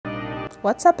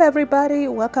What's up everybody,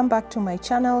 welcome back to my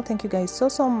channel. Thank you guys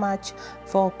so much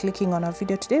for clicking on our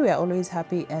video today. We are always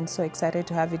happy and so excited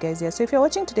to have you guys here. So if you're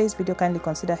watching today's video, kindly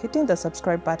consider hitting the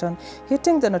subscribe button,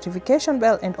 hitting the notification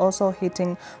bell, and also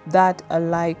hitting that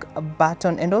like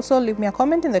button, and also leave me a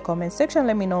comment in the comment section.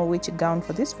 Let me know which gown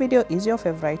for this video is your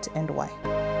favorite and why.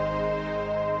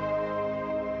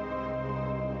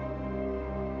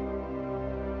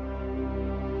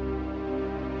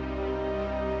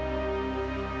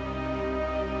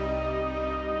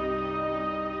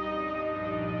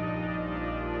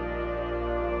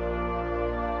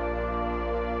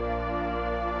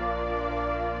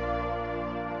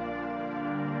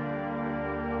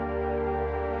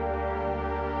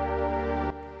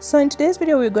 So in today's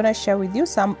video, we're going to share with you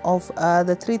some of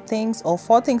the 3 things or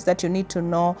 4 things that you need to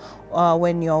know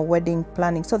when you're wedding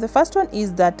planning. So the first one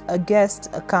is that guests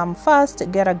come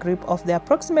first. Get a grip of the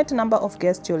approximate number of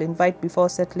guests you'll invite before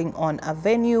settling on a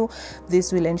venue.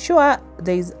 This will ensure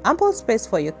there is ample space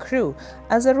for your crew.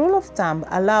 As a rule of thumb,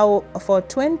 allow for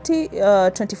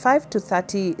 25 to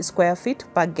 30 square feet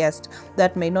per guest.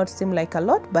 That may not seem like a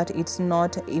lot, but it's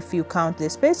not if you count the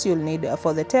space you'll need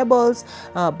for the tables,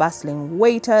 bustling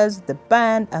waiters, the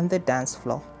band, and the dance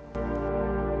floor.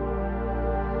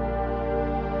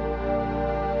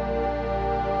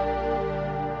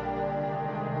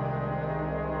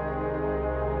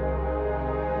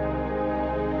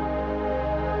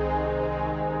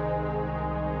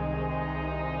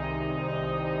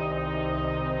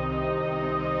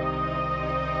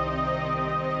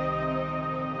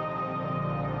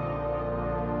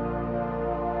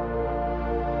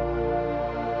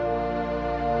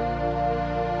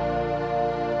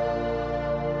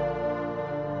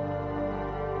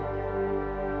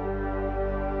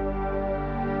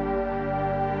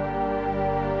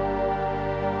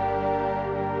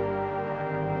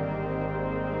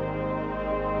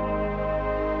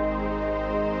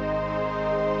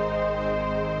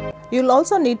 You'll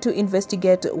also need to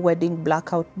investigate wedding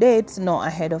blackout dates. Know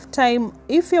ahead of time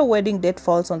if your wedding date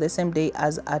falls on the same day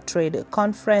as a trade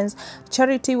conference,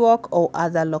 charity walk, or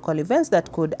other local events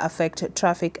that could affect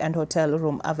traffic and hotel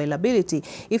room availability.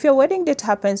 If your wedding date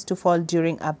happens to fall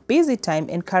during a busy time,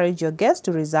 encourage your guests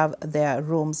to reserve their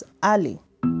rooms early.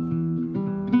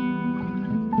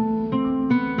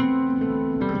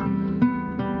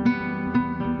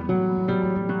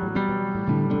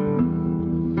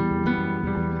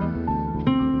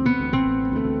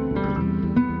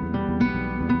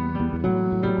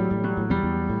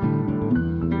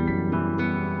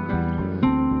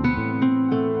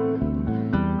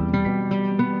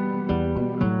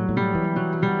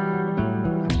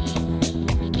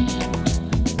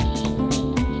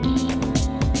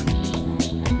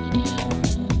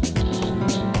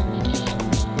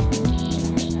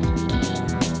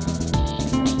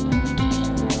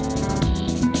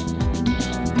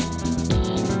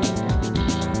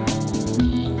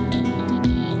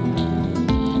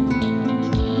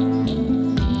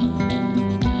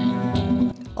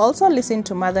 Also listen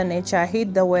to Mother Nature,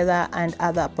 heed the weather and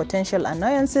other potential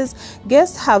annoyances.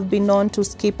 Guests have been known to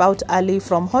skip out early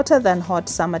from hotter than hot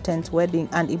summer tent wedding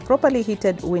and improperly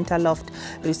heated winter loft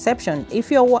reception. If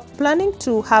you're planning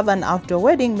to have an outdoor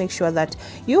wedding, make sure that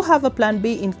you have a plan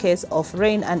B in case of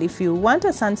rain. And if you want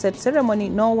a sunset ceremony,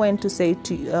 know when to say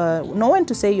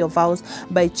your vows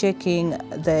by checking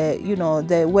the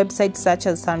website such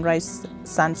as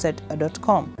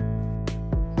sunrisesunset.com.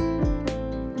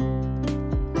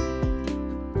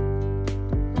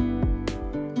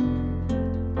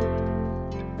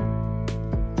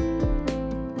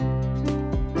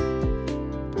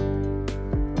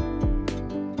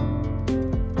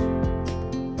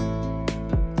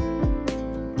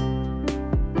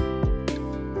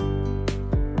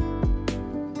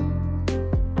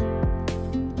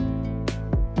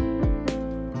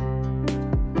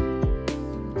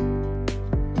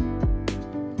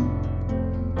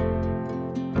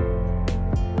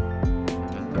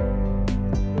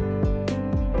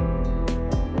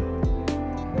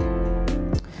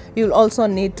 You'll also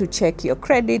need to check your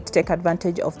credit, take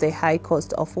advantage of the high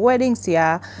cost of weddings.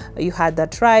 Yeah, you had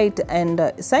that right,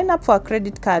 and sign up for a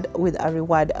credit card with a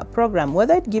reward program.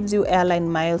 Whether it gives you airline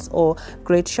miles or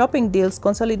great shopping deals,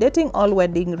 consolidating all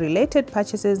wedding related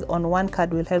purchases on one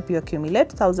card will help you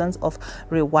accumulate thousands of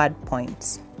reward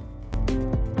points.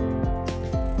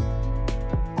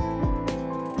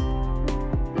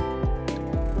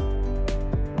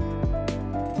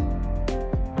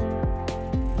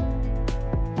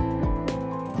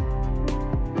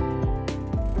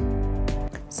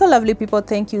 So lovely people,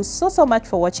 thank you so much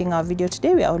for watching our video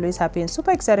today. We are always happy and super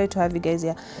excited to have you guys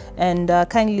here, and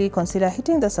kindly consider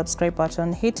hitting the subscribe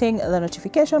button, hitting the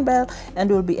notification bell, and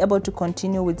we'll be able to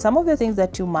continue with some of the things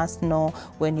that you must know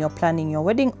when you're planning your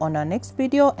wedding on our next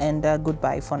video. And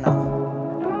goodbye for now.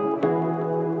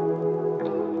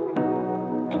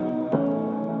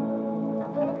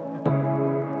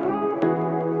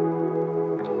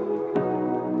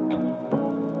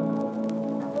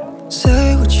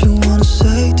 Say what you wanna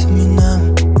say to me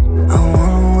now.